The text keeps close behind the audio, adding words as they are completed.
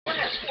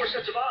4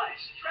 sets of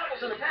eyes,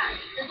 travels in a pack,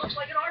 and looks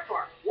like an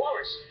aardvark,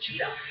 walrus,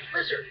 cheetah,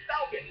 lizard,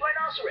 falcon,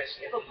 rhinoceros,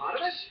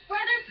 hippopotamus.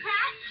 Brother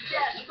Pratt?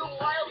 Yes, the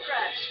Wild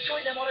Kratts.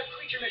 Join them on a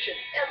creature mission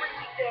every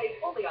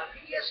weekday only on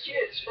PBS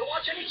Kids, or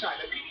watch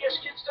anytime at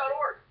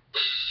pbskids.org.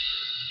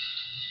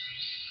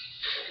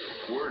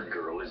 Word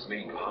Girl is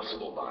made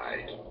possible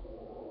by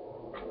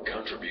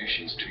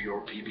contributions to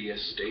your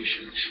PBS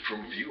station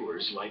from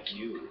viewers like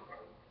you.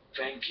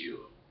 Thank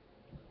you.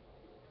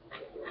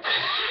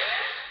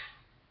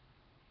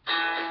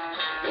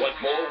 Want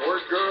more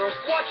Word Girl?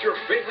 Watch your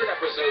favorite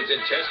episodes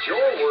and test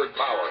your word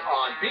power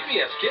on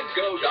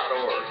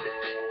pbskidsgo.org.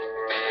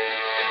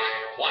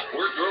 Want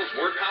Word Girl's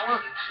word power?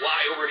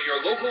 Fly over to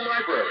your local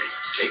library.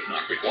 Tape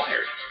not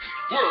required.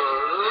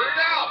 Word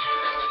out!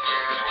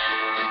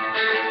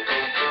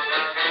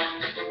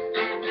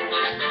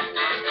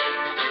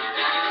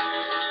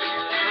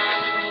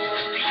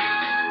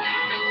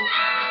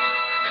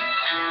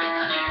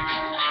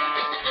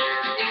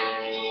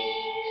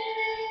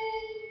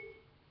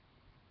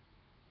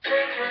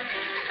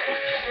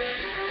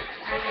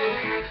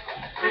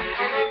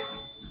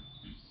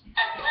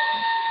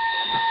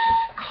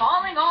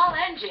 Calling all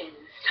engines.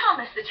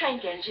 Thomas the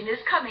Tank Engine is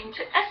coming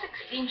to Essex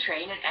Steam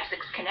Train in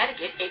Essex,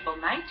 Connecticut, April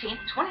 19th,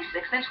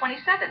 26th, and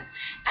 27th.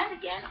 And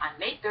again on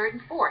May 3rd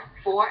and 4th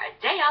for A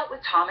Day Out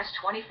with Thomas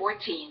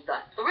 2014,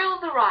 the Thrill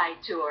the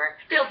Ride Tour.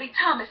 There'll be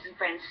Thomas and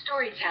Friends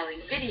storytelling,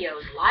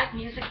 videos, live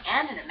music,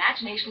 and an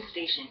imagination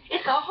station.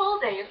 It's a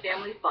whole day of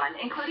family fun,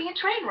 including a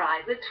train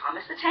ride with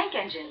Thomas the Tank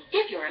Engine.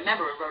 If you're a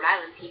member of Rhode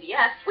Island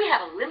PBS, we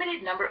have a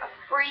limited number of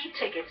free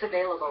tickets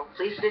available.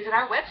 Please visit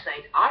our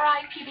website,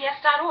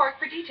 ripbs.org,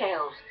 for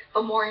details.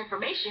 For more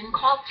information,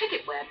 call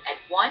TicketWeb at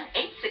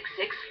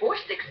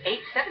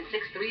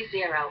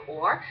 1-866-468-7630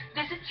 or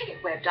visit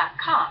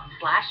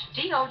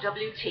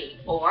ticketweb.com/DOWT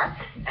or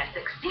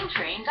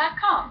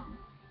EssexSteamTrain.com.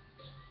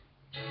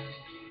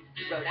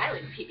 Rhode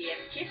Island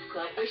PBS Kids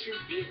Club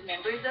wishes these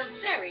members a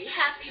very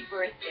happy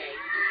birthday.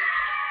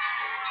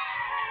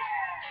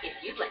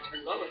 If you'd like to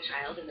enroll a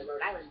child in the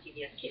Rhode Island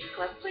PBS Kids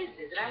Club, please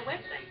visit our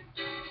website.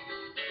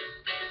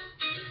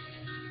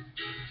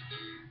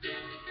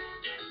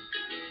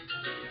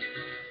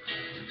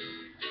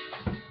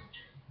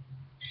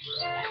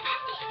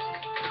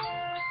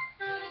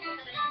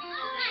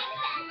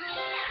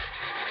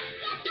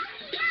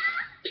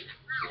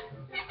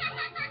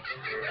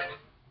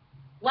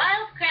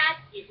 Wild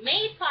Kratts is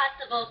made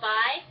possible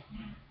by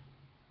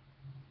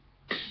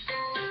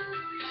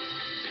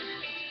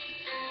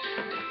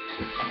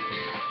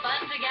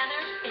Fun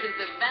together is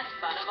the best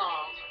fun of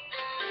all.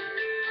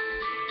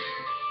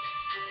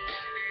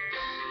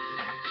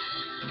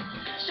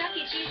 Chuck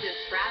E. Cheese's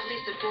proudly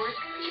supports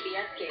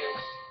PBS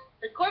Kids.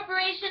 the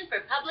Corporation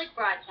for Public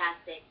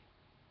Broadcasting,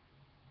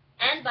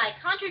 and by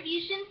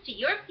contributions to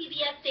your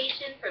PBS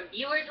station from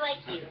viewers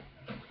like you.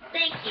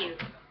 Thank you.